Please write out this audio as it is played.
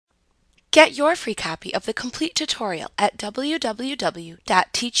Get your free copy of the complete tutorial at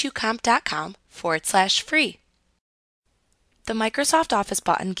www.teachucomp.com/free. The Microsoft Office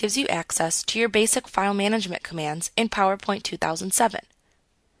button gives you access to your basic file management commands in PowerPoint 2007.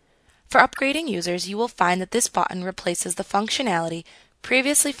 For upgrading users, you will find that this button replaces the functionality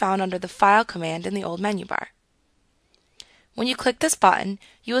previously found under the File command in the old menu bar. When you click this button,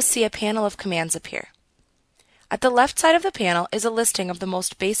 you will see a panel of commands appear. At the left side of the panel is a listing of the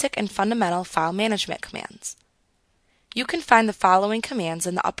most basic and fundamental file management commands. You can find the following commands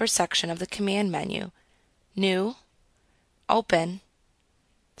in the upper section of the command menu: New, Open,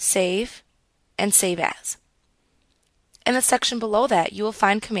 Save, and Save As. In the section below that, you will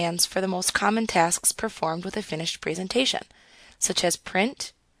find commands for the most common tasks performed with a finished presentation, such as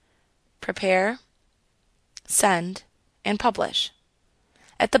Print, Prepare, Send, and Publish.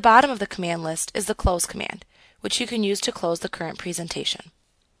 At the bottom of the command list is the Close command, which you can use to close the current presentation.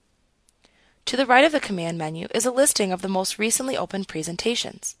 To the right of the command menu is a listing of the most recently opened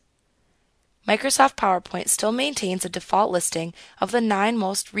presentations. Microsoft PowerPoint still maintains a default listing of the 9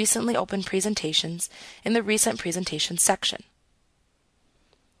 most recently opened presentations in the Recent Presentations section.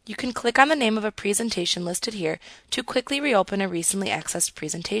 You can click on the name of a presentation listed here to quickly reopen a recently accessed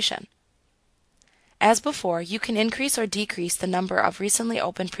presentation. As before, you can increase or decrease the number of recently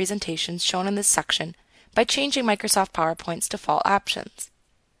opened presentations shown in this section by changing Microsoft PowerPoint's default options.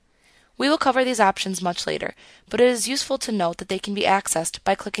 We will cover these options much later, but it is useful to note that they can be accessed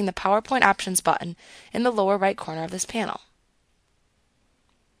by clicking the PowerPoint Options button in the lower right corner of this panel.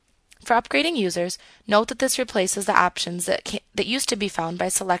 For upgrading users, note that this replaces the options that used to be found by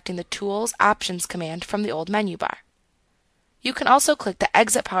selecting the Tools Options command from the old menu bar. You can also click the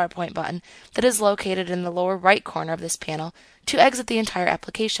Exit PowerPoint button that is located in the lower right corner of this panel to exit the entire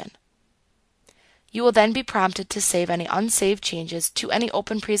application. You will then be prompted to save any unsaved changes to any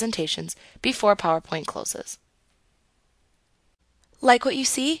open presentations before PowerPoint closes. Like what you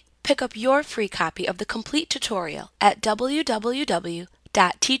see? Pick up your free copy of the complete tutorial at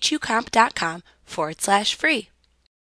www.teachucomp.com/free.